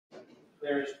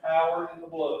There is power in the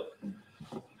blood.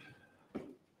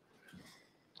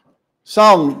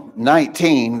 Psalm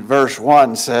 19, verse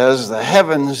 1 says, "The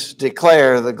heavens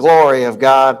declare the glory of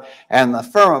God, and the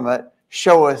firmament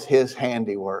showeth his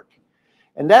handiwork."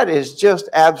 And that is just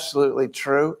absolutely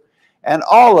true. And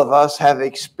all of us have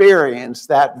experienced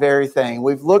that very thing.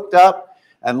 We've looked up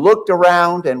and looked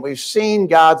around, and we've seen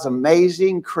God's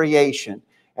amazing creation,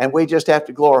 and we just have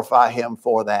to glorify him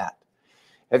for that.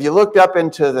 Have you looked up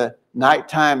into the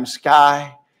nighttime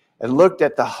sky and looked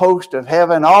at the host of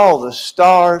heaven, all the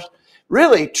stars?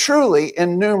 Really, truly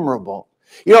innumerable.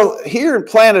 You know, here in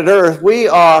planet Earth, we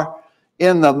are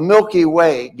in the Milky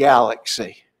Way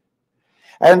galaxy.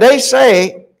 And they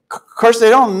say, of course they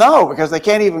don't know because they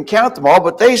can't even count them all,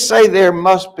 but they say there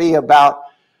must be about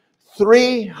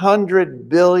 300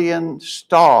 billion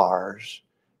stars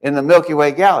in the Milky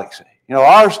Way galaxy. You know,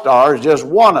 our star is just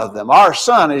one of them. Our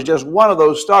sun is just one of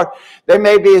those stars. There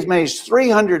may be as many as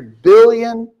 300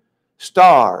 billion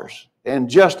stars in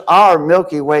just our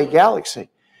Milky Way galaxy.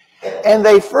 And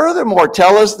they furthermore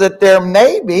tell us that there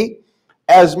may be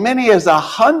as many as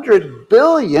 100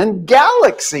 billion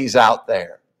galaxies out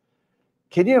there.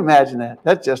 Can you imagine that?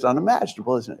 That's just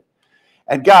unimaginable, isn't it?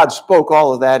 And God spoke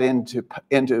all of that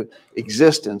into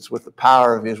existence with the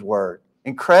power of his word.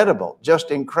 Incredible,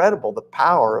 just incredible, the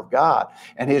power of God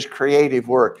and his creative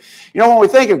work. You know, when we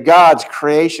think of God's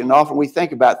creation, often we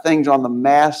think about things on the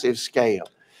massive scale.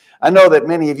 I know that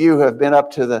many of you have been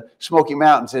up to the Smoky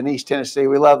Mountains in East Tennessee.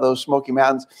 We love those Smoky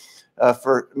Mountains.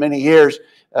 For many years,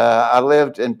 I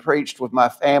lived and preached with my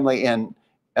family and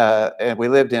we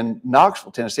lived in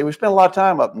Knoxville, Tennessee. We spent a lot of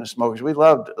time up in the Smokies. We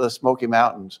loved the Smoky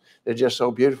Mountains. They're just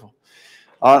so beautiful.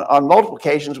 On multiple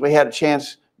occasions, we had a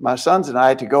chance, my sons and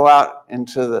I, to go out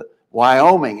into the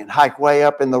Wyoming and hike way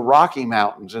up in the Rocky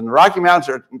Mountains. And the Rocky Mountains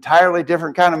are an entirely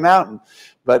different kind of mountain,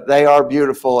 but they are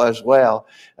beautiful as well.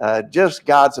 Just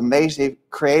God's amazing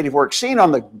creative work, seen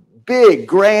on the big,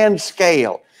 grand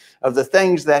scale of the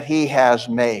things that he has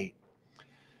made.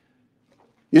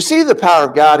 You see the power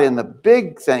of God in the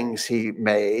big things he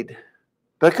made,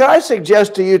 but could I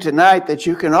suggest to you tonight that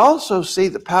you can also see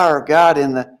the power of God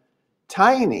in the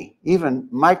tiny, even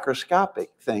microscopic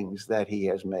things that he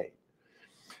has made.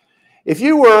 If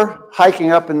you were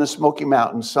hiking up in the Smoky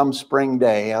Mountains some spring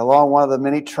day along one of the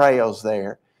many trails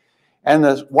there, and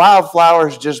the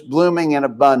wildflowers just blooming in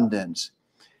abundance,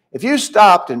 if you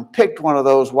stopped and picked one of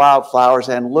those wildflowers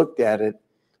and looked at it,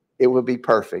 it would be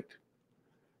perfect.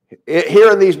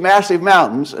 Here in these massive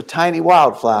mountains, a tiny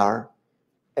wildflower,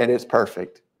 and it's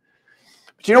perfect.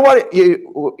 But you know what?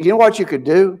 You know what you could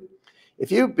do?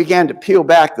 If you began to peel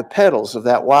back the petals of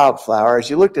that wildflower, as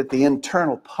you looked at the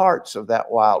internal parts of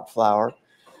that wildflower,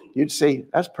 you'd see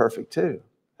that's perfect too.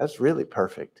 That's really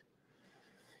perfect.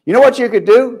 You know what you could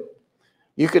do?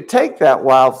 You could take that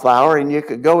wildflower and you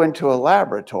could go into a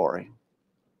laboratory,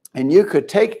 and you could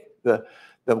take the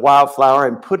wildflower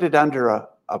and put it under a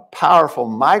powerful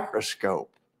microscope.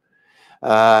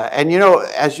 And you know,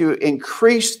 as you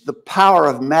increase the power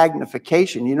of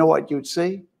magnification, you know what you'd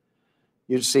see?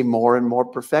 You'd see more and more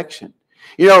perfection.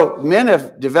 You know, men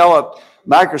have developed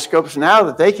microscopes now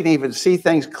that they can even see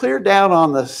things clear down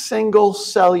on the single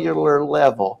cellular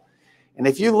level. And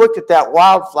if you looked at that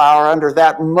wildflower under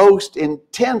that most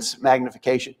intense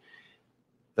magnification,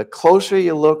 the closer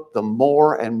you look, the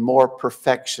more and more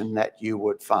perfection that you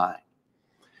would find.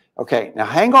 Okay, now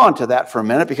hang on to that for a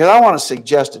minute because I want to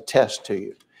suggest a test to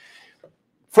you.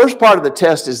 First part of the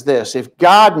test is this: if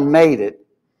God made it,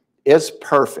 it's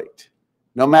perfect.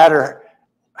 No matter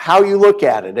how you look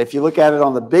at it. If you look at it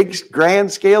on the big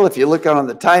grand scale, if you look on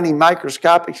the tiny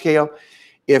microscopic scale,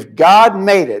 if God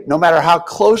made it, no matter how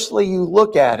closely you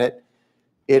look at it,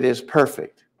 it is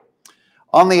perfect.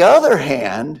 On the other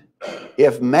hand,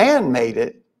 if man made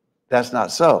it, that's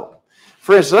not so.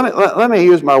 For instance, let me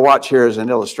use my watch here as an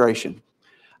illustration.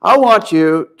 I want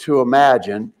you to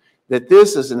imagine that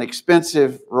this is an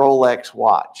expensive Rolex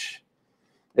watch.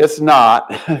 It's not.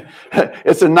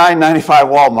 It's a $9.95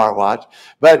 Walmart watch.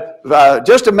 But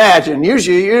just imagine, use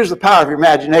the power of your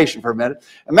imagination for a minute.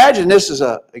 Imagine this is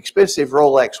an expensive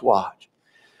Rolex watch.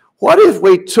 What if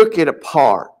we took it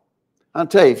apart? I'll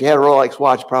tell you, if you had a Rolex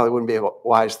watch, it probably wouldn't be a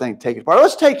wise thing to take it apart.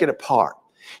 Let's take it apart.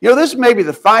 You know, this may be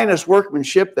the finest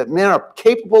workmanship that men are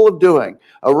capable of doing,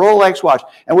 a Rolex watch.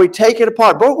 And we take it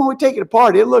apart. But when we take it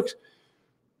apart, it looks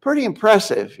pretty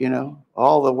impressive, you know,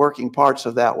 all the working parts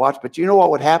of that watch. But you know what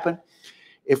would happen?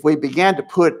 If we began to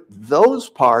put those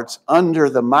parts under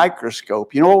the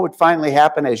microscope, you know what would finally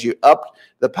happen as you upped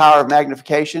the power of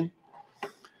magnification?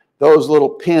 Those little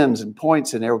pins and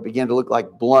points in there would begin to look like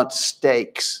blunt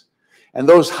stakes. and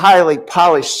those highly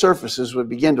polished surfaces would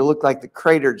begin to look like the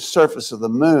cratered surface of the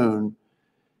moon,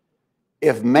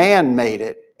 if man made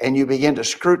it and you begin to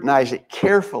scrutinize it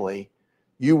carefully,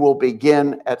 you will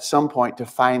begin at some point to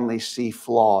finally see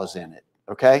flaws in it,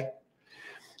 okay?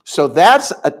 So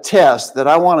that's a test that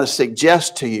I want to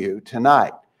suggest to you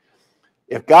tonight.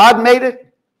 If God made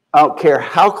it, I don't care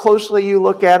how closely you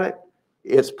look at it,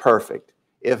 it's perfect.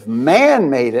 If man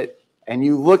made it and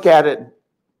you look at it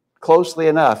closely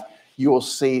enough, you will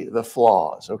see the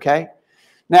flaws, okay?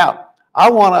 Now, I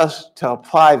want us to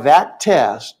apply that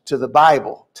test to the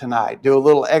Bible tonight. Do a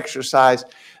little exercise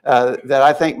that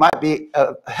I think might be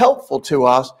helpful to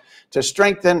us to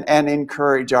strengthen and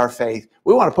encourage our faith.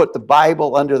 We want to put the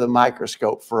Bible under the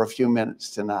microscope for a few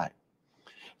minutes tonight.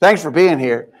 Thanks for being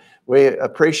here. We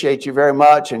appreciate you very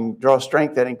much and draw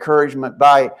strength and encouragement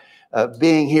by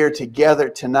being here together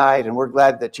tonight, and we're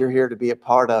glad that you're here to be a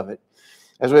part of it.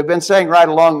 As we've been saying right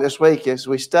along this week, as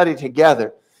we study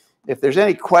together, if there's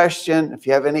any question, if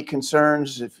you have any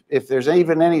concerns, if there's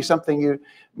even something you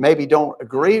maybe don't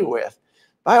agree with,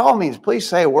 by all means, please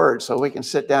say a word so we can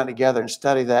sit down together and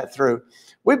study that through.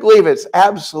 We believe it's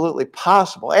absolutely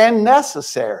possible and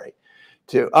necessary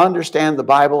to understand the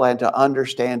Bible and to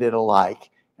understand it alike.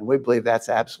 And we believe that's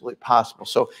absolutely possible.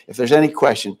 So if there's any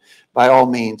question, by all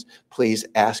means, please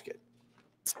ask it.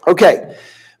 Okay,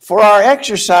 for our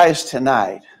exercise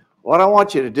tonight, what I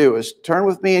want you to do is turn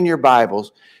with me in your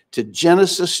Bibles to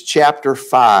Genesis chapter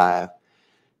 5.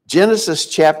 Genesis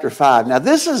chapter 5. Now,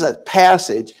 this is a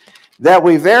passage that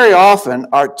we very often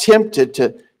are tempted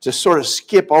to sort of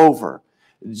skip over.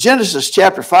 Genesis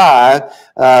chapter 5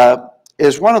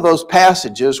 is one of those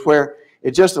passages where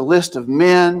it's just a list of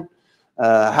men,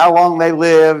 how long they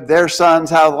lived, their sons,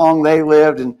 how long they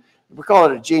lived, and we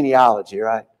call it a genealogy,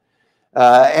 right?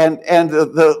 And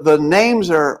the names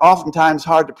are oftentimes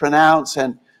hard to pronounce,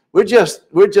 and we're just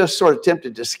sort of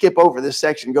tempted to skip over this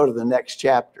section and go to the next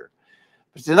chapter.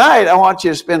 But tonight, I want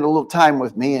you to spend a little time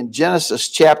with me in Genesis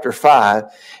chapter 5,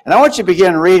 and I want you to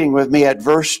begin reading with me at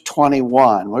verse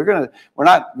 21. We're going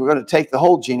to take the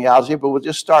whole genealogy, but we'll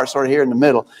just start sort of here in the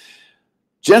middle.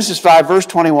 Genesis 5, verse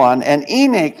 21, and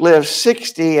Enoch lived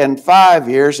 65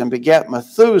 years and begat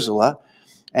Methuselah.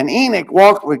 And Enoch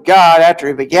walked with God after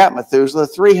he begat Methuselah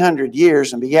 300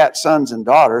 years and begat sons and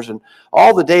daughters. And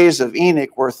all the days of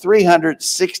Enoch were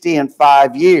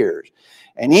 365 years.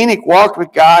 And Enoch walked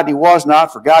with God, and he was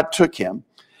not, for God took him.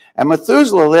 And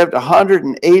Methuselah lived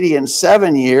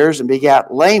 187 years and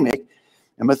begat Lamech.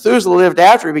 And Methuselah lived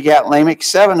after he begat Lamech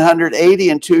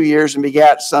 782 years and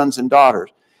begat sons and daughters.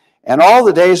 And all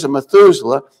the days of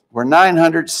Methuselah were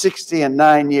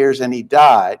 969 years, and he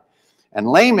died. And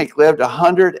Lamech lived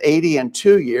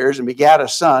 182 years and begat a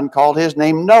son, called his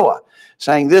name Noah,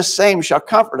 saying, This same shall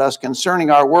comfort us concerning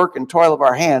our work and toil of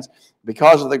our hands,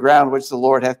 because of the ground which the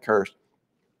Lord hath cursed.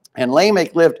 And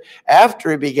Lamech lived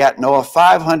after he begat Noah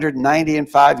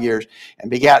 595 years and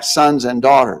begat sons and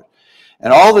daughters.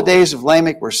 And all the days of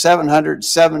Lamech were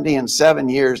 777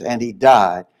 years, and he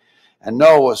died. And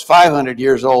Noah was 500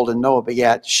 years old, and Noah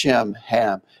begat Shem,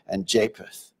 Ham, and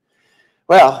Japheth.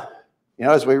 Well,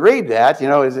 as we read that,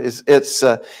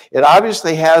 it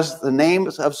obviously has the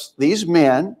names of these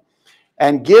men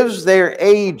and gives their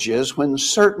ages when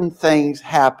certain things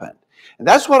happened. And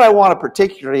that's what I want to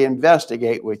particularly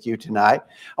investigate with you tonight.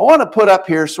 I want to put up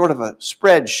here sort of a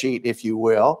spreadsheet, if you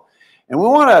will, and we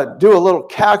want to do a little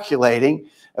calculating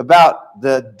about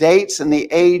the dates and the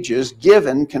ages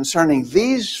given concerning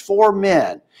these four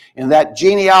men in that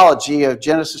genealogy of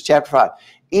Genesis chapter 5.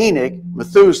 Enoch,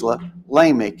 Methuselah,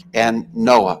 Lamech, and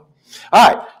Noah. All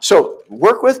right, so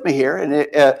work with me here,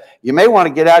 and you may want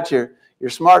to get out your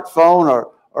smartphone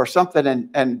or something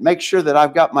and make sure that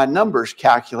I've got my numbers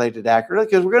calculated accurately,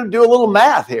 because we're going to do a little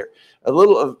math here,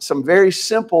 some very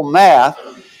simple math.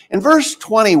 In verse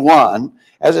 21,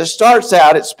 as it starts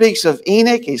out, it speaks of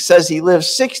Enoch. He says he lived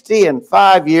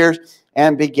 65 years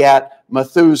and begat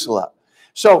Methuselah.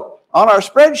 So on our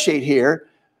spreadsheet here,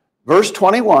 verse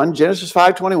 21, Genesis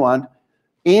 5:21,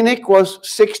 Enoch was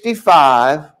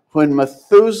 65 when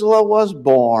Methuselah was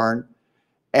born,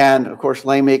 and of course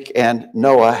Lamech and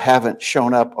Noah haven't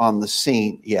shown up on the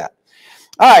scene yet.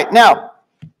 All right, now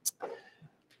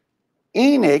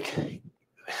Enoch's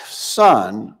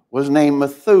son was named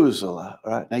Methuselah.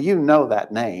 Right? Now you know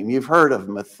that name. You've heard of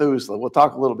Methuselah. We'll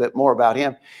talk a little bit more about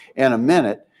him in a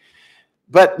minute.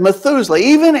 But Methuselah,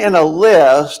 even in a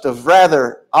list of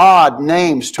rather odd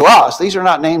names to us, these are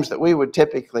not names that we would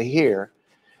typically hear,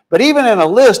 but even in a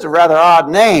list of rather odd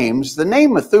names, the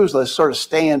name Methuselah sort of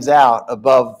stands out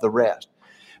above the rest.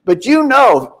 But you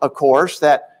know, of course,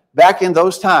 that back in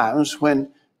those times when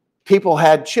people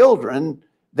had children,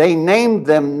 they named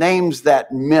them names that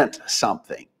meant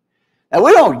something. Now,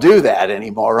 we don't do that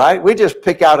anymore, right? We just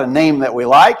pick out a name that we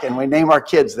like and we name our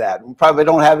kids that. We probably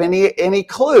don't have any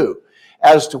clue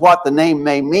as to what the name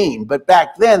may mean, but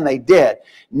back then they did.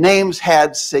 Names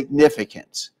had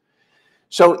significance.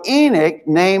 So Enoch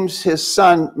names his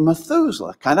son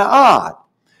Methuselah, kind of odd.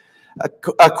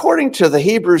 According to the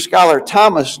Hebrew scholar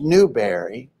Thomas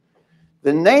Newberry,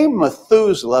 the name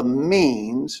Methuselah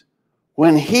means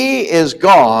when he is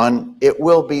gone, it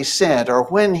will be sent, or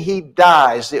when he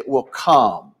dies, it will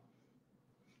come.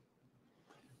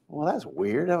 Well, that's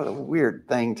weird. That was a weird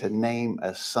thing to name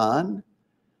a son.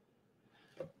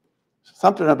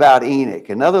 Something about Enoch.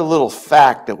 Another little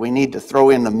fact that we need to throw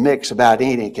in the mix about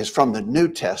Enoch is from the New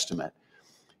Testament.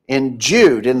 In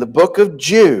Jude, in the book of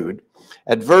Jude,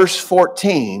 at verse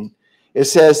 14, it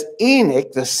says,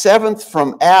 Enoch, the seventh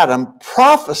from Adam,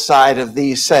 prophesied of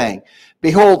these, saying,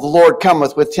 Behold, the Lord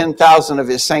cometh with 10,000 of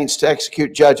his saints to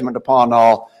execute judgment upon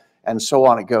all, and so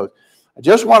on it goes. I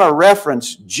just want to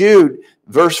reference Jude,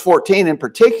 verse 14 in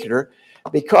particular,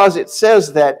 because it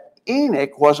says that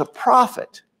Enoch was a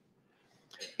prophet.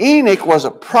 Enoch was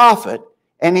a prophet,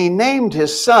 and he named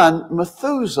his son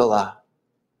Methuselah.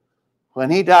 When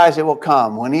he dies, it will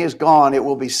come. When he is gone, it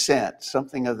will be sent.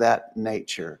 Something of that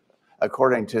nature,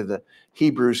 according to the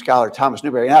Hebrew scholar Thomas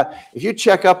Newberry. Now, if you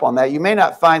check up on that, you may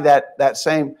not find that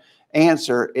same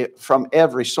answer from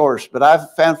every source, but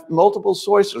I've found multiple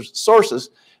sources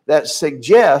that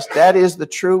suggest that is the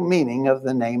true meaning of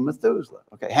the name Methuselah.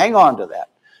 Okay, hang on to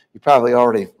that. You're probably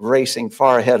already racing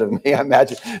far ahead of me, I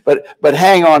imagine, but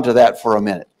hang on to that for a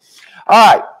minute.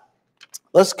 All right,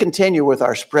 let's continue with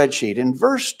our spreadsheet. In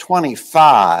verse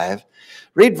 25,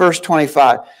 read verse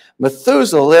 25.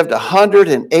 Methuselah lived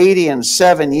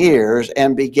 187 years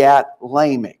and begat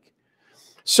Lamech.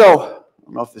 So, I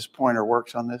don't know if this pointer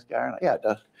works on this guy or not. Yeah, it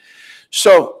does.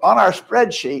 So, on our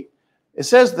spreadsheet, it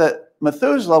says that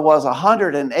Methuselah was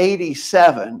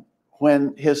 187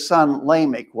 when his son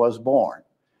Lamech was born.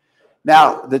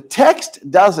 Now, the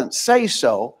text doesn't say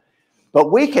so,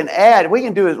 but we can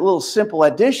do a little simple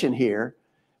addition here.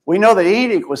 We know that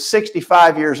Enoch was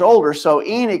 65 years older, so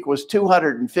Enoch was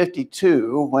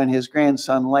 252 when his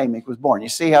grandson Lamech was born. You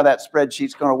see how that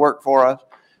spreadsheet's going to work for us?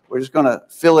 We're just going to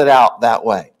fill it out that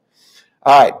way.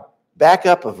 All right, back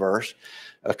up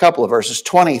a couple of verses,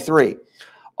 23.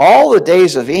 All the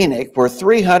days of Enoch were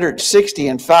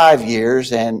 365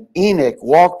 years, and Enoch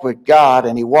walked with God,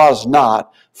 and he was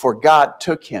not, for God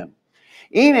took him.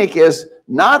 Enoch is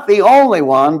not the only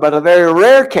one, but a very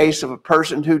rare case of a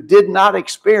person who did not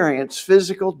experience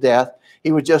physical death.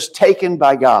 He was just taken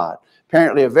by God.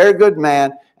 Apparently a very good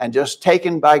man and just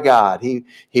taken by God. He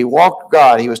walked with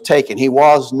God. He was taken. He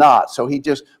was not. So he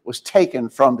just was taken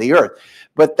from the earth.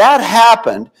 But that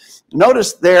happened.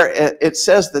 Notice there it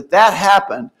says that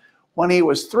happened when he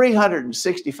was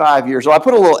 365 years old. I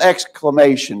put a little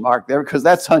exclamation mark there because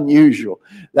that's unusual.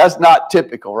 That's not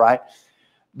typical, right?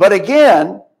 But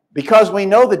again, because we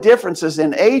know the differences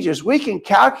in ages, we can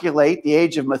calculate the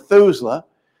age of Methuselah.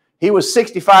 He was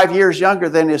 65 years younger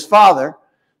than his father,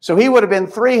 so he would have been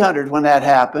 300 when that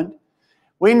happened.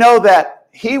 We know that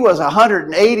he was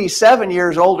 187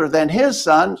 years older than his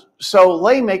son, so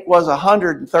Lamech was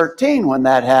 113 when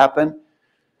that happened,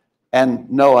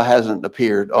 and Noah hasn't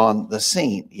appeared on the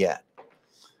scene yet.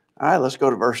 All right, let's go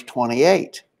to verse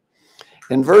 28.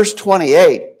 In verse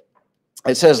 28,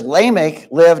 it says, Lamech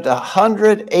lived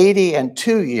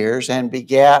 182 years and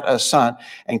begat a son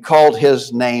and called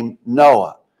his name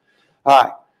Noah. All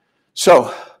right,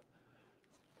 so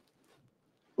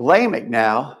Lamech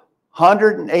now,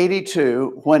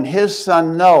 182, when his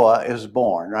son Noah is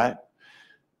born, right?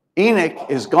 Enoch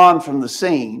is gone from the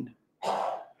scene.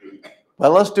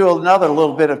 But let's do another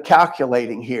little bit of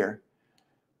calculating here.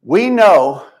 We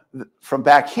know from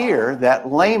back here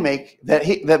that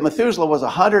Methuselah was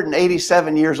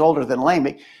 187 years older than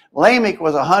Lamech. Lamech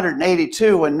was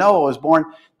 182 when Noah was born.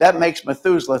 That makes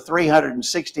Methuselah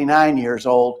 369 years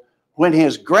old when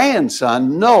his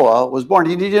grandson Noah was born.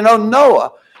 Did you know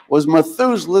Noah was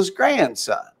Methuselah's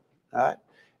grandson? All right?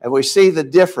 And we see the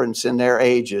difference in their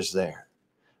ages there.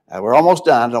 We're almost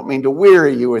done. I don't mean to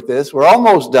weary you with this. We're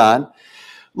almost done.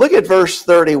 Look at verse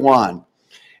 31.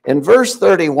 In verse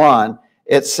 31,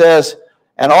 it says,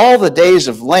 and all the days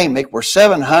of Lamech were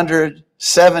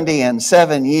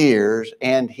 777 years,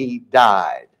 and he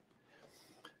died.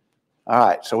 All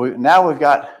right, so now we've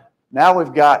got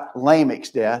Lamech's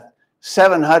death,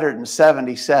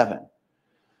 777.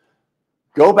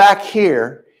 Go back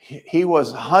here. He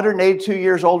was 182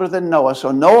 years older than Noah,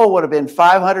 so Noah would have been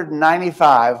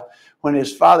 595 when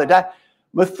his father died.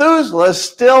 Methuselah is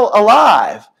still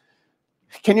alive.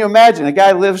 Can you imagine? A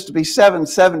guy lives to be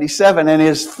 777 and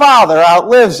his father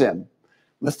outlives him.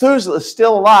 Methuselah is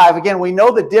still alive. Again, we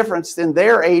know the difference in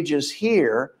their ages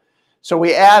here. So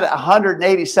we add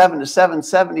 187 to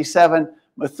 777.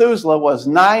 Methuselah was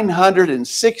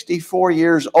 964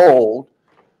 years old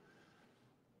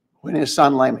when his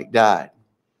son Lamech died.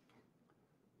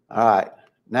 All right,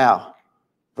 now,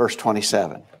 verse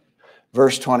 27.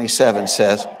 Verse 27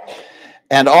 says,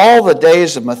 and all the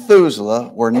days of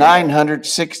Methuselah were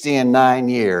 969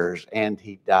 years, and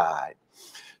he died.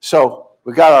 So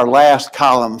we got our last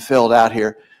column filled out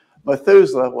here.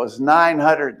 Methuselah was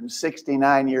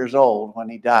 969 years old when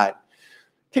he died.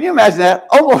 Can you imagine that?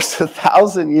 Almost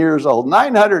 1,000 years old,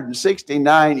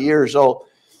 969 years old.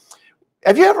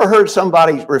 Have you ever heard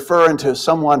somebody referring to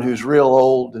someone who's real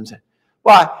old and say,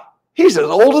 why, he's as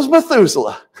old as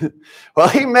Methuselah? Well,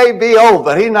 he may be old,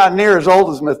 but he's not near as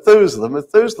old as Methuselah.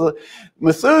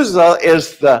 Methuselah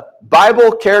is the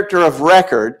Bible character of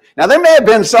record. Now, there may have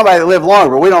been somebody that lived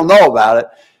longer, but we don't know about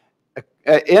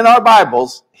it. In our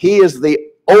Bibles, he is the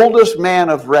oldest man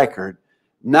of record,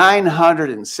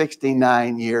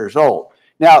 969 years old.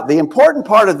 Now, the important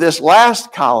part of this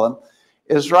last column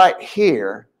is right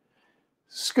here.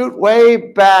 Scoot way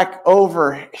back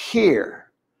over here.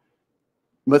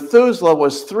 Methuselah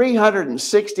was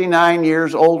 369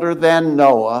 years older than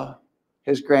Noah,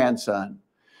 his grandson.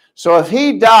 So if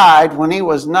he died when he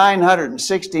was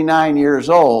 969 years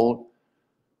old,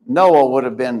 Noah would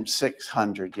have been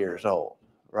 600 years old,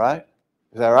 right?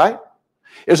 Is that right?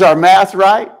 Is our math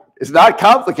right? It's not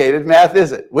complicated math,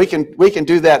 is it? We can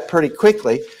do that pretty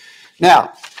quickly.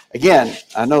 Now, again,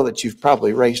 I know that you've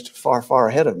probably raced far, far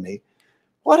ahead of me.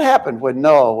 What happened when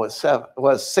Noah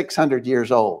was 600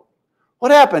 years old?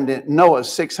 What happened in Noah's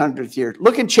 600th year?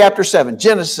 Look in chapter 7,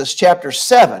 Genesis chapter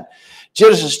 7.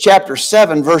 Genesis chapter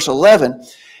 7, verse 11.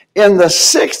 In the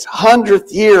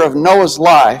 600th year of Noah's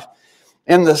life,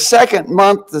 in the second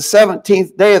month, the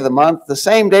 17th day of the month, the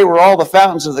same day were all the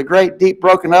fountains of the great deep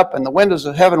broken up, and the windows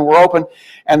of heaven were open,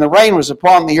 and the rain was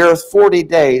upon the earth 40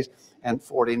 days and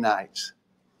 40 nights.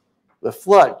 The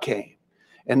flood came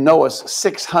in Noah's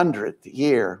 600th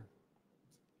year.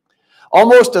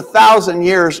 Almost 1,000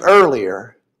 years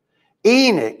earlier,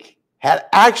 Enoch had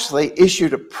actually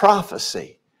issued a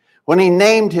prophecy when he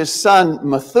named his son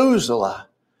Methuselah.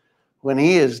 When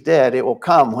he is dead, it will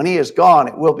come. When he is gone,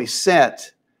 it will be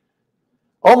sent.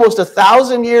 Almost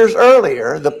 1,000 years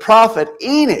earlier, the prophet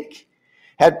Enoch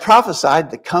had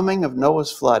prophesied the coming of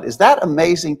Noah's flood. Is that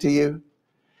amazing to you?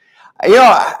 You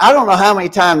know, I don't know how many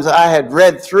times I had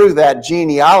read through that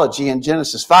genealogy in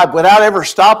Genesis 5 without ever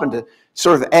stopping to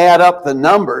sort of add up the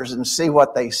numbers and see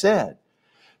what they said.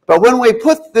 But when we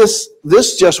put this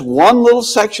just one little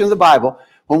section of the Bible,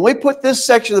 when we put this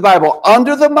section of the Bible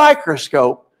under the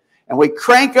microscope and we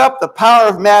crank up the power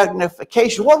of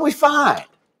magnification, what do we find?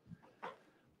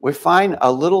 We find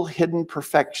a little hidden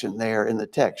perfection there in the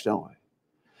text, don't we?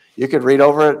 You could read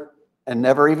over it and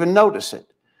never even notice it.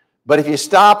 But if you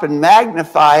stop and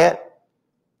magnify it,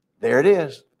 there it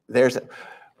is.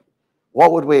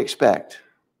 What would we expect?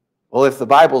 Well, if the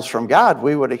Bible's from God,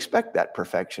 we would expect that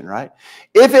perfection, right?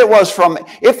 If the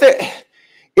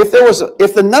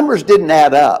numbers didn't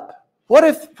add up, what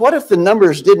if the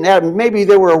numbers didn't add up? Maybe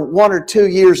there were 1 or 2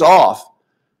 years off.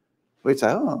 We'd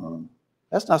say, oh,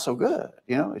 that's not so good.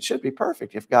 You know, it should be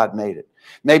perfect if God made it.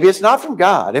 Maybe it's not from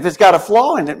God. If it's got a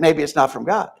flaw in it, maybe it's not from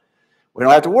God. We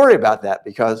don't have to worry about that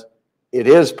because it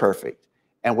is perfect.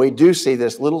 And we do see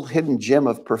this little hidden gem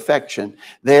of perfection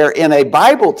there in a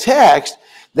Bible text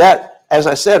that, as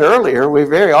I said earlier, we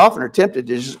very often are tempted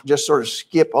to just sort of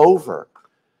skip over.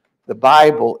 The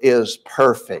Bible is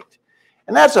perfect.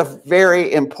 And that's a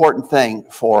very important thing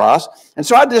for us. And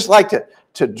so I'd just like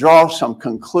to draw some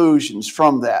conclusions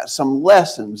from that, some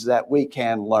lessons that we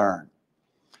can learn.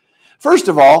 First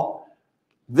of all,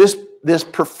 this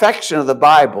perfection of the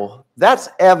Bible, that's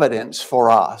evidence for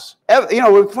us. You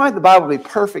know, we find the Bible to be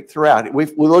perfect throughout. We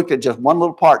looked at just one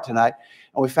little part tonight,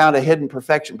 and we found a hidden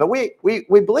perfection. But we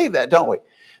believe that, don't we?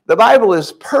 The Bible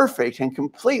is perfect and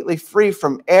completely free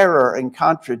from error and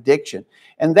contradiction.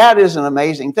 And that is an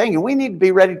amazing thing. And we need to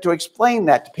be ready to explain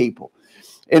that to people.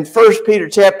 In 1 Peter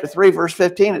chapter 3, verse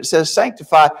 15, it says,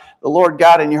 sanctify the Lord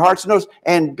God in your hearts and knows,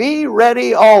 and be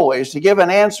ready always to give an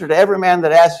answer to every man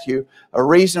that asks you a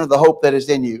reason of the hope that is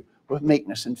in you with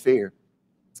meekness and fear.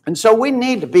 And so we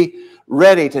need to be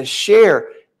ready to share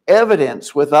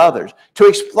evidence with others, to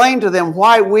explain to them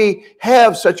why we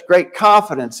have such great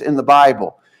confidence in the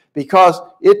Bible, because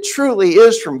it truly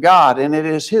is from God and it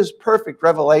is His perfect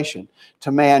revelation to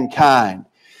mankind.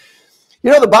 You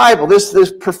know, the Bible,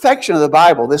 this perfection of the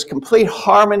Bible, this complete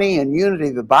harmony and unity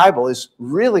of the Bible is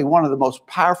really one of the most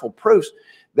powerful proofs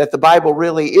that the Bible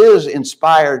really is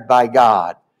inspired by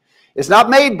God. It's not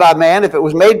made by man. If it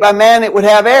was made by man, it would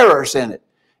have errors in it.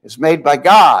 It's made by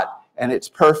God, and it's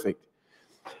perfect.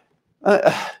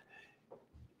 That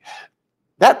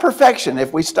perfection,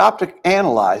 if we stop to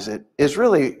analyze it, is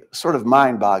really sort of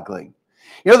mind-boggling.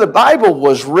 You know, the Bible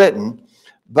was written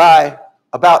by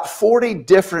about 40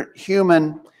 different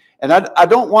human, and I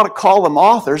don't want to call them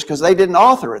authors because they didn't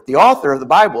author it. The author of the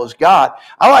Bible is God.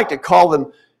 I like to call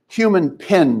them human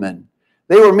penmen.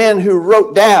 They were men who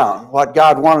wrote down what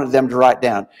God wanted them to write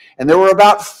down. And there were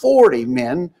about 40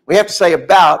 men. We have to say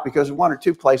about because there's one or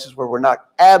two places where we're not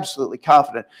absolutely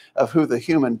confident of who the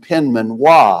human penman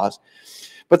was.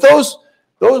 But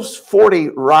those 40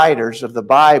 writers of the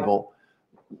Bible,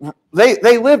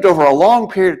 they lived over a long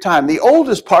period of time. The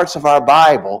oldest parts of our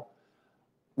Bible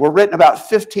were written about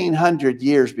 1,500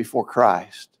 years before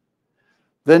Christ.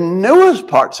 The newest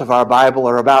parts of our Bible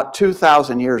are about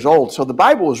 2,000 years old. So the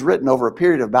Bible was written over a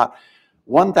period of about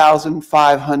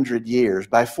 1,500 years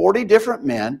by 40 different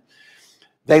men.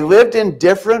 They lived in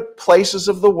different places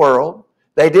of the world.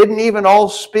 They didn't even all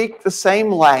speak the same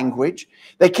language.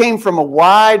 They came from a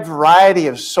wide variety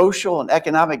of social and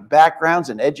economic backgrounds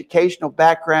and educational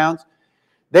backgrounds.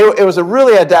 It was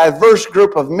really a diverse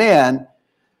group of men,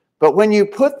 but when you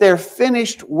put their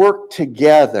finished work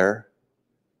together,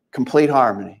 complete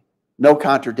harmony, no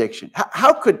contradiction.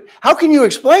 How can you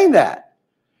explain that?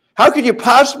 How could you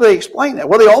possibly explain that?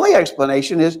 Well, the only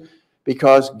explanation is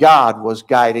because God was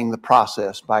guiding the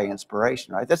process by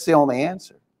inspiration, right? That's the only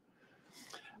answer.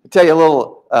 I'll tell you a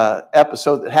little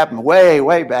episode that happened way,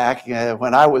 way back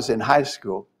when I was in high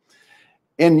school.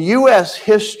 In U.S.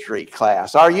 history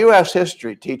class, our U.S.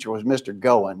 history teacher was Mr.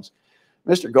 Gwin.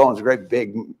 Mr. Gwin's a great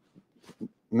big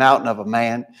mountain of a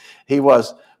man. He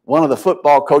was one of the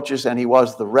football coaches and he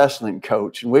was the wrestling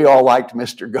coach. And we all liked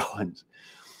Mr. Gwin.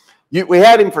 We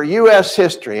had him for U.S.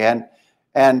 history.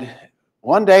 And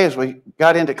one day as we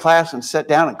got into class and sat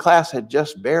down and class had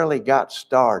just barely got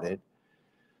started,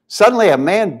 suddenly a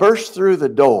man burst through the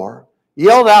door,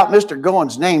 yelled out Mr.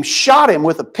 Gwin's name, shot him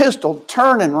with a pistol,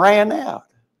 turned and ran out.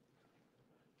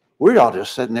 We were all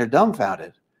just sitting there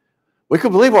dumbfounded. We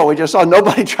couldn't believe what we just saw.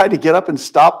 Nobody tried to get up and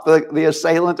stop the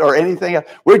assailant or anything else.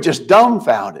 We're just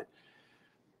dumbfounded.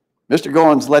 Mr.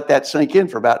 Gwin's let that sink in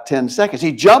for about 10 seconds.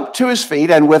 He jumped to his feet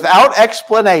and without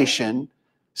explanation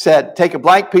said, take a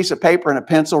blank piece of paper and a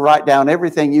pencil, write down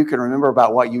everything you can remember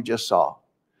about what you just saw.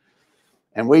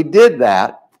 And we did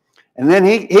that. And then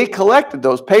he collected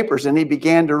those papers and he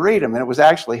began to read them. And it was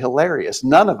actually hilarious.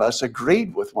 None of us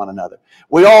agreed with one another.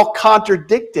 We all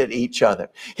contradicted each other.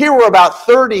 Here were about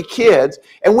 30 kids,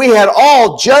 and we had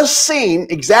all just seen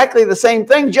exactly the same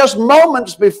thing just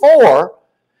moments before.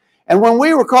 And when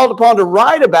we were called upon to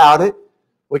write about it,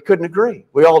 we couldn't agree.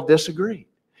 We all disagreed.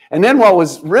 And then what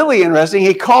was really interesting,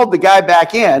 he called the guy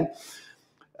back in,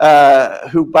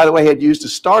 who, by the way, had used a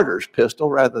starter's pistol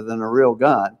rather than a real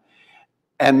gun.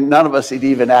 And none of us had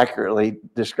even accurately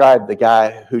described the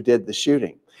guy who did the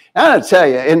shooting. And I'm going to tell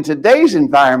you, in today's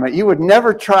environment, you would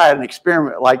never try an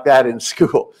experiment like that in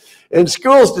school. In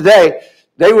schools today,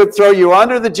 they would throw you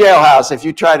under the jailhouse if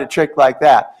you tried a trick like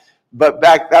that. But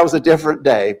that was a different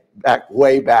day,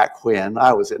 way back when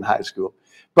I was in high school.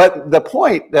 But the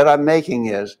point that I'm making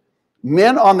is,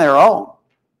 men on their own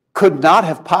could not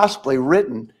have possibly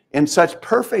written in such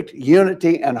perfect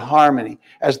unity and harmony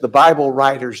as the Bible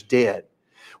writers did.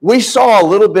 We saw a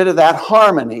little bit of that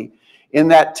harmony in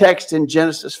that text in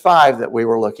Genesis 5 that we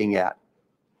were looking at.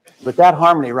 But that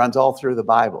harmony runs all through the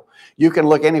Bible. You can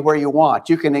look anywhere you want.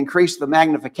 You can increase the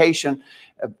magnification,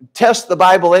 test the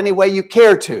Bible any way you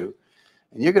care to,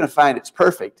 and you're going to find it's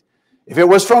perfect. If it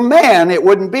was from man, it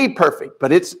wouldn't be perfect,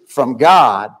 but it's from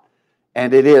God,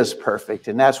 and it is perfect.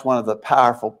 And that's one of the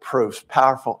powerful proofs,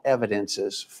 powerful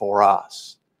evidences for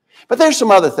us. But there's some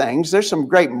other things. There's some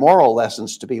great moral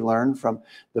lessons to be learned from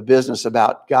the business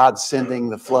about God sending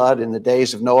the flood in the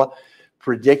days of Noah,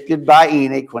 predicted by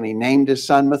Enoch when he named his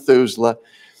son Methuselah.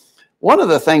 One of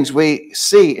the things we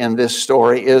see in this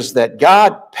story is that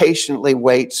God patiently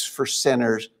waits for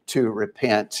sinners to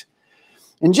repent.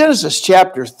 In Genesis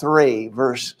chapter 3,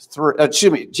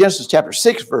 Genesis chapter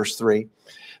 6, verse 3,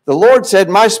 the Lord said,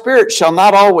 my spirit shall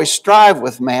not always strive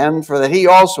with man, for that he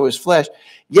also is flesh.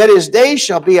 Yet his days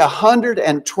shall be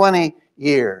 120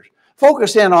 years.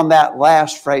 Focus in on that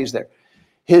last phrase there.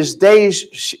 His days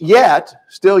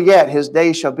still yet, his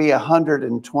days shall be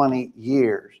 120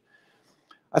 years.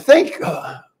 I think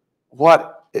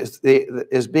what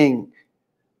is being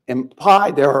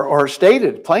implied there, or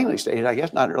stated, plainly stated, I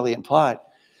guess, not really implied.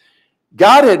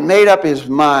 God had made up his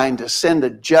mind to send a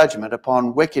judgment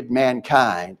upon wicked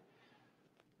mankind,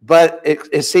 but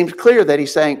it seems clear that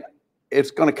he's saying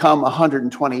it's going to come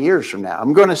 120 years from now.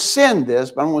 I'm going to send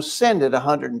this, but I'm going to send it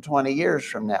 120 years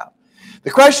from now.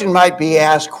 The question might be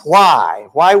asked, why?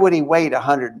 Why would he wait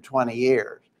 120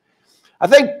 years? I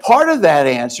think part of that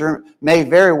answer may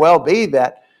very well be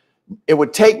that it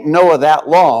would take Noah that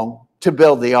long to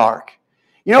build the ark.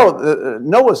 You know,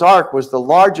 Noah's Ark was the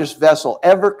largest vessel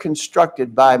ever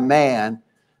constructed by man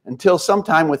until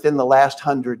sometime within the last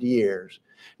 100 years.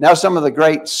 Now, some of the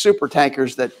great super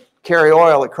tankers that carry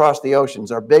oil across the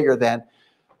oceans are bigger than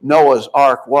Noah's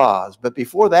Ark was. But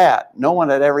before that, no one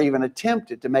had ever even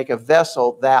attempted to make a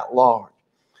vessel that large.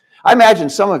 I imagine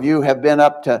some of you have been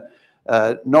up to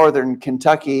northern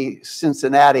Kentucky,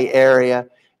 Cincinnati area,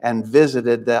 and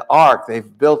visited the ark.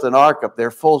 They've built an ark up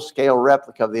there, full-scale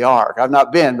replica of the ark. I've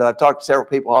not been, but I've talked to several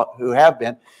people who have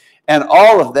been, and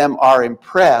all of them are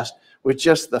impressed with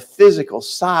just the physical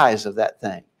size of that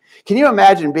thing. Can you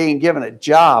imagine being given a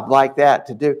job like that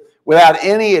to do without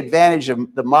any advantage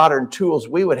of the modern tools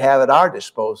we would have at our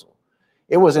disposal?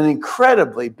 It was an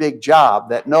incredibly big job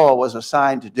that Noah was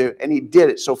assigned to do, and he did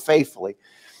it so faithfully.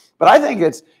 But I think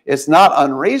it's not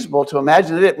unreasonable to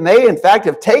imagine that it may, in fact,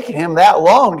 have taken him that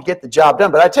long to get the job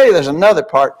done. But I tell you, there's another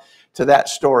part to that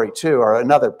story, too, or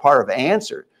another part of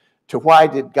answer to why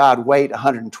did God wait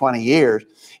 120 years.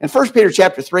 In 1 Peter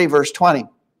chapter 3, verse 20,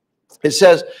 it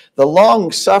says, the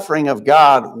long-suffering of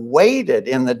God waited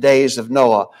in the days of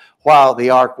Noah while the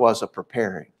ark was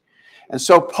a-preparing. And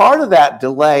so part of that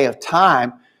delay of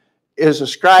time is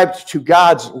ascribed to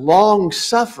God's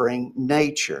long-suffering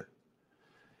nature.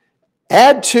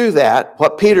 Add to that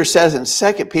what Peter says in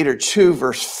 2 Peter 2,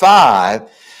 verse 5.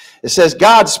 It says,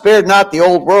 God spared not the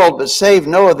old world, but saved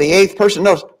Noah, the eighth person.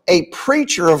 Notice, a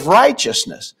preacher of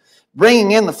righteousness,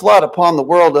 bringing in the flood upon the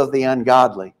world of the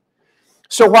ungodly.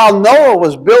 So while Noah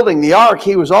was building the ark,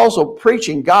 he was also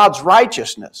preaching God's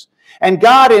righteousness. And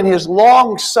God, in his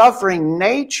long-suffering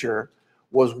nature,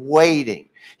 was waiting.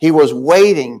 He was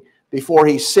waiting before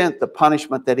he sent the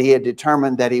punishment that he had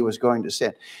determined that he was going to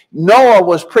send. Noah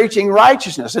was preaching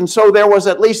righteousness, and so there was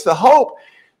at least the hope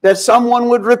that someone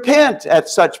would repent at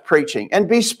such preaching and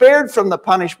be spared from the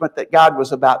punishment that God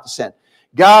was about to send.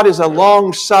 God is a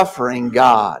long-suffering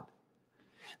God.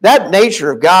 That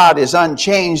nature of God is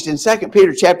unchanged. In 2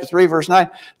 Peter chapter 3, verse 9,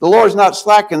 the Lord is not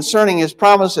slack concerning his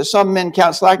promise, as some men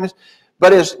count slackness,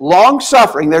 but is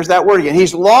long-suffering. There's that word again.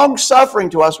 He's long-suffering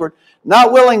to usward,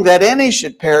 not willing that any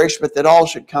should perish, but that all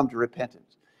should come to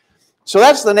repentance. So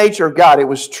that's the nature of God. It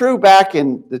was true back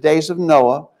in the days of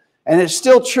Noah, and it's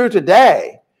still true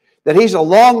today, that he's a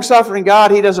long-suffering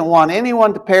God. He doesn't want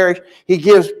anyone to perish. He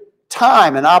gives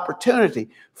time and opportunity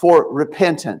for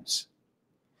repentance.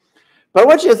 But I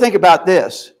want you to think about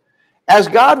this. As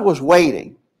God was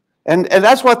waiting, and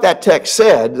that's what that text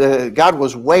said, God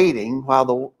was waiting while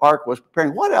the ark was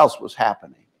preparing. What else was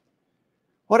happening?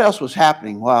 What else was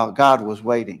happening while God was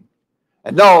waiting?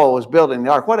 And Noah was building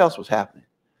the ark. What else was happening?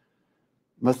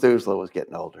 Methuselah was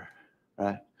getting older,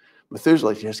 right?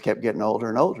 Methuselah just kept getting older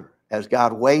and older as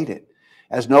God waited,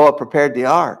 as Noah prepared the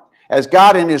ark. As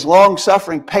God in his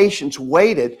long-suffering patience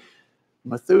waited,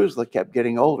 Methuselah kept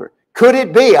getting older. Could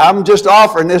it be, I'm just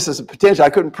offering this as a potential, I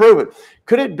couldn't prove it.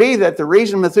 Could it be that the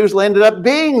reason Methuselah ended up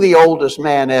being the oldest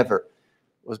man ever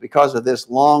was because of this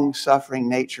long-suffering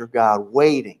nature of God,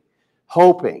 waiting,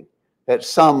 hoping that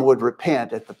some would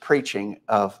repent at the preaching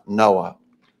of Noah?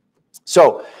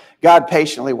 So God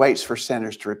patiently waits for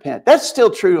sinners to repent. That's still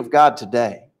true of God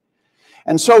today.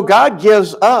 And so God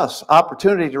gives us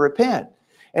opportunity to repent.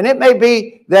 And it may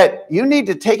be that you need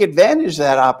to take advantage of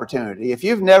that opportunity. If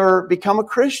you've never become a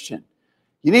Christian,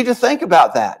 you need to think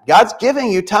about that. God's giving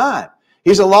you time.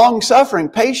 He's a long-suffering,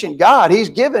 patient God. He's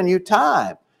given you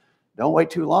time. Don't wait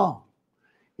too long.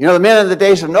 You know, the men of the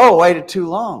days of Noah waited too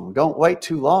long. Don't wait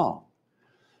too long.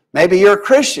 Maybe you're a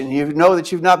Christian. You know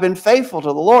that you've not been faithful to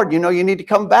the Lord. You know you need to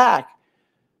come back.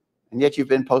 And yet you've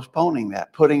been postponing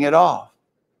that, putting it off.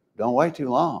 Don't wait too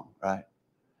long, right?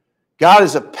 God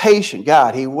is a patient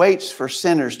God. He waits for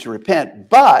sinners to repent.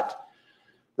 But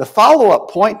the follow-up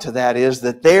point to that is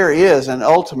that there is an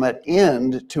ultimate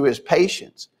end to his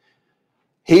patience.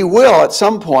 He will at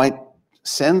some point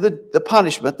send the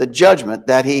punishment, the judgment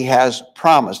that he has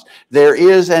promised. There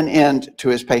is an end to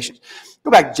his patience.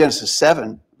 Go back to Genesis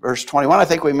 7, verse 21. I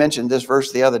think we mentioned this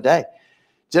verse the other day.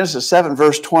 Genesis 7,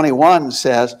 verse 21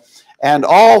 says, and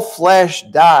all flesh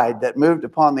died that moved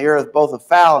upon the earth, both of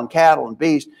fowl and cattle and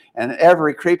beast, and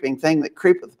every creeping thing that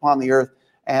creepeth upon the earth,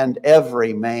 and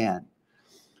every man.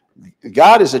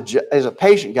 God is a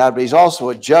patient God, but he's also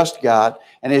a just God.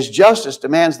 And his justice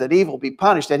demands that evil be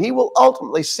punished. And he will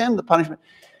ultimately send the punishment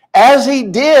as he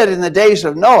did in the days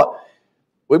of Noah.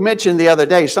 We mentioned the other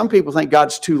day, some people think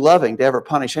God's too loving to ever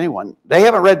punish anyone. They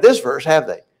haven't read this verse, have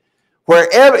they?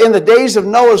 Wherever in the days of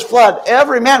Noah's flood,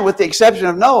 every man, with the exception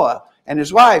of Noah and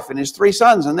his wife and his 3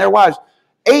 sons and their wives,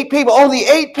 8 people, only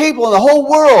 8 people in the whole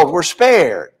world were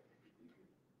spared.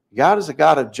 God is a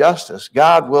God of justice.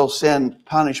 God will send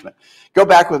punishment. Go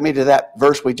back with me to that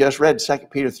verse we just read, 2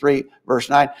 Peter 3, verse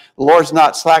 9. The Lord's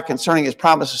not slack concerning his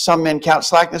promises. Some men count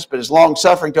slackness, but is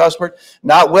long-suffering to usward,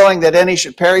 not willing that any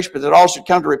should perish, but that all should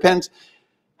come to repentance.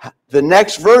 The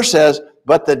next verse says,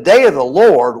 but the day of the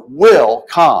Lord will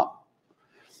come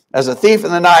as a thief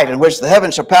in the night, in which the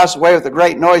heavens shall pass away with a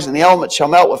great noise, and the elements shall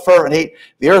melt with fervent heat.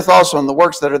 The earth also and the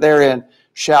works that are therein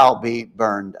shall be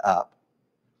burned up.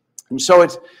 And so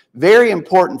it's very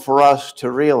important for us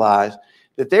to realize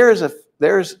that there's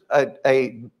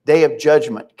a day of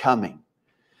judgment coming.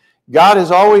 God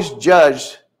has always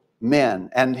judged men,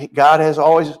 and God has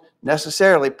always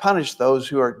necessarily punished those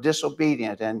who are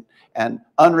disobedient and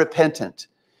unrepentant.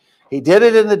 He did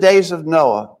it in the days of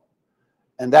Noah,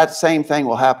 and that same thing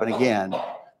will happen again.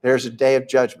 There's a day of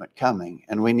judgment coming,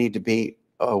 and we need to be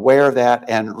aware of that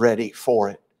and ready for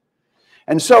it.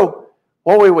 And so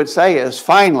what we would say is,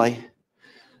 finally,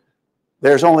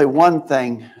 there's only one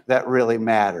thing that really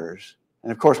matters.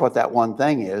 And of course, what that one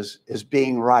thing is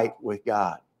being right with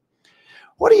God.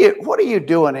 What are you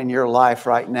doing in your life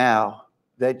right now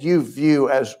that you view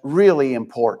as really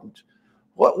important?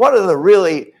 What are the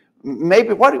really,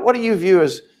 maybe, what do you view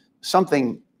as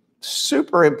something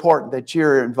super important that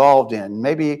you're involved in?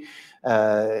 Maybe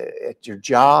at your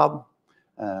job,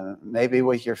 maybe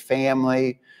with your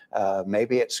family,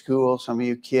 maybe at school, some of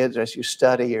you kids, as you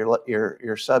study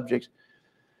your subjects.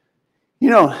 You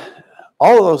know,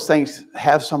 all of those things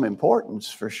have some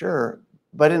importance for sure,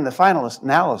 but in the final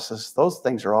analysis, those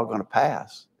things are all going to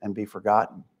pass and be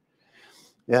forgotten.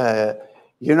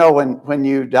 You know, when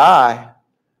you die,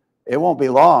 it won't be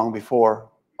long before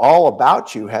all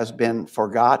about you has been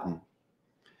forgotten.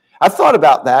 I've thought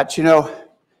about that, you know.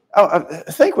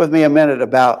 Think with me a minute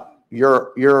about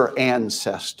your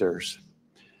ancestors.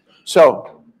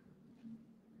 So,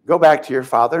 go back to your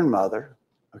father and mother.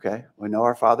 Okay, we know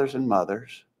our fathers and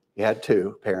mothers. You had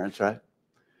 2 parents, right?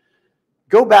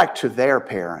 Go back to their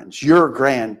parents, your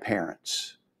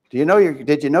grandparents. Did you know your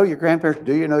grandparents?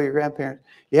 Do you know your grandparents?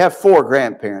 You have 4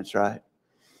 grandparents, right?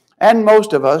 And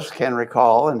most of us can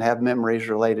recall and have memories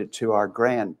related to our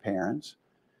grandparents.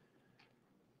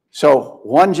 So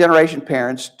 1 generation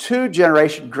parents, 2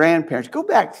 generation grandparents. Go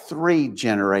back 3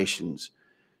 generations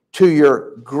to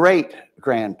your great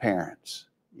grandparents.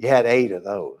 You had 8 of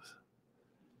those.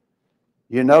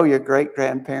 You know your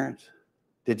great-grandparents?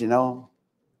 Did you know them?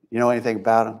 You know anything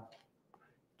about them?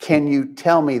 Can you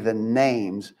tell me the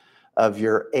names of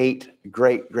your 8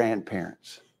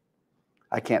 great-grandparents?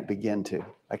 I can't begin to.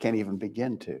 I can't even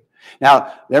begin to.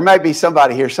 Now, there might be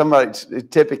somebody here, somebody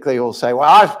typically will say,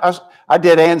 well, I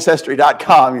did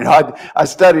Ancestry.com. You know, I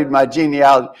studied my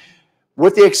genealogy.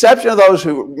 With the exception of those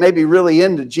who may be really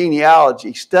into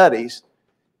genealogy studies,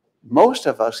 most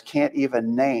of us can't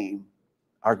even name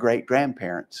our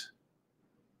great-grandparents.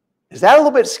 Is that a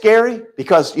little bit scary?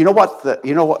 Because you know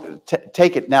what,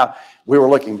 take it now. We were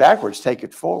looking backwards, take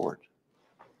it forward.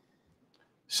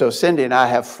 So Cindy and I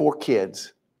have 4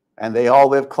 kids, and they all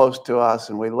live close to us,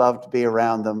 and we love to be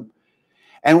around them.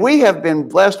 And we have been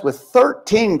blessed with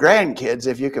 13 grandkids,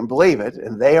 if you can believe it,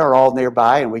 and they are all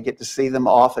nearby, and we get to see them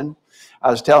often. I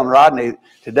was telling Rodney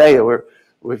today,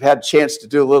 we've had a chance to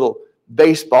do a little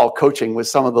baseball coaching with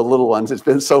some of the little ones. It's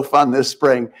been so fun this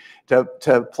spring to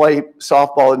play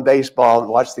softball and baseball and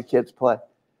watch the kids play.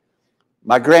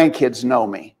 My grandkids know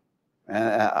me,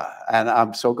 and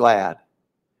I'm so glad.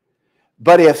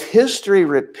 But if history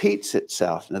repeats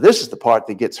itself, now this is the part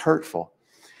that gets hurtful.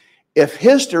 If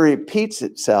history repeats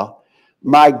itself,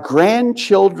 my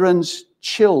grandchildren's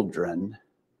children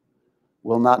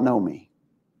will not know me.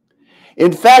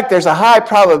 In fact, there's a high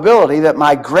probability that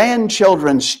my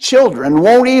grandchildren's children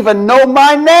won't even know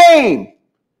my name.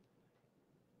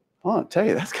 I want to tell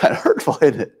you, that's kind of hurtful,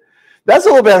 isn't it? That's a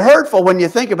little bit hurtful when you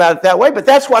think about it that way, but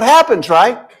that's what happens,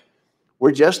 right?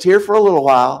 We're just here for a little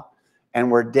while, and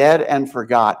we're dead and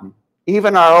forgotten.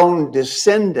 Even our own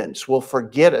descendants will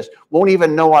forget us, won't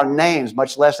even know our names,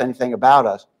 much less anything about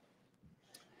us.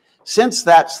 Since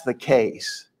that's the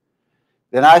case,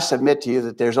 then I submit to you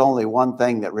that there's only one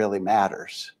thing that really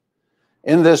matters.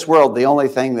 In this world, the only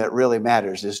thing that really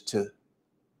matters is to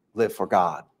live for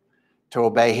God, to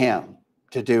obey Him,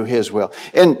 to do His will.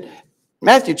 In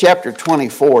Matthew chapter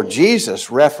 24, Jesus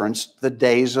referenced the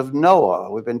days of Noah.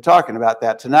 We've been talking about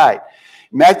that tonight.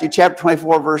 Matthew chapter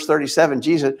 24, verse 37,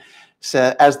 Jesus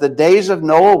said, as the days of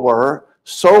Noah were,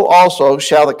 so also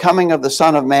shall the coming of the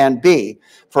Son of Man be.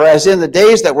 For as in the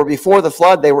days that were before the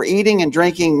flood, they were eating and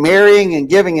drinking, marrying and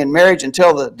giving in marriage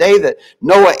until the day that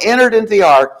Noah entered into the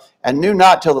ark and knew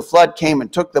not till the flood came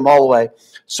and took them all away.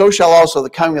 So shall also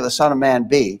the coming of the Son of Man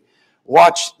be.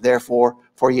 Watch, therefore,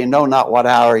 for ye know not what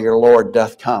hour your Lord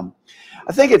doth come.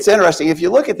 I think it's interesting. If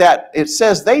you look at that, it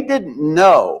says they didn't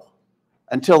know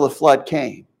until the flood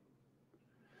came.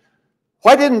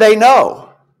 Why didn't they know?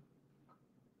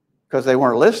 Because they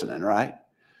weren't listening, right?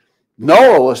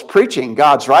 Noah was preaching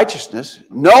God's righteousness.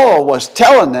 Noah was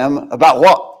telling them about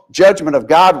what judgment of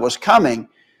God was coming.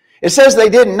 It says they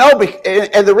didn't know,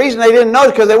 and the reason they didn't know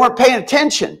is because they weren't paying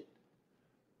attention.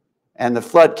 And the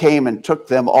flood came and took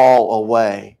them all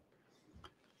away.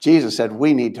 Jesus said,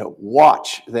 we need to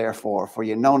watch, therefore, for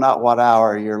you know not what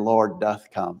hour your Lord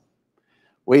doth come.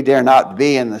 We dare not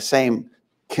be in the same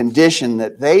condition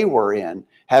that they were in,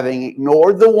 having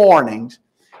ignored the warnings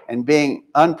and being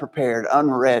unprepared,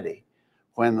 unready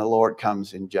when the Lord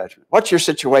comes in judgment. What's your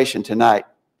situation tonight?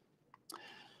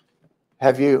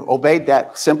 Have you obeyed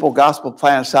that simple gospel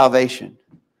plan of salvation?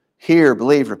 Hear,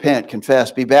 believe, repent,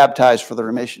 confess, be baptized for the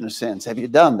remission of sins. Have you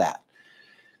done that?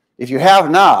 If you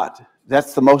have not,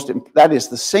 that is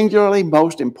the singularly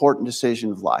most important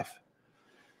decision of life.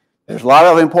 There's a lot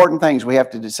of important things we have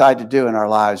to decide to do in our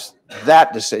lives.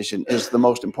 That decision is the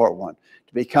most important one.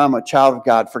 To become a child of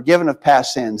God, forgiven of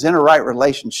past sins, in a right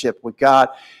relationship with God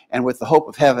and with the hope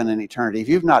of heaven and eternity. If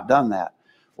you've not done that,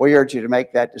 we urge you to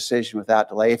make that decision without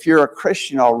delay. If you're a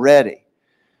Christian already,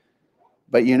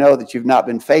 but you know that you've not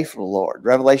been faithful to the Lord,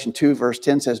 Revelation 2 verse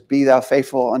 10 says, be thou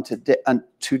faithful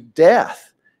unto death,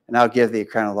 and I'll give thee a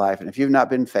crown of life. And if you've not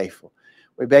been faithful,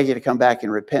 we beg you to come back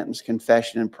in repentance,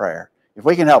 confession, and prayer. If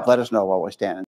we can help, let us know while we stand.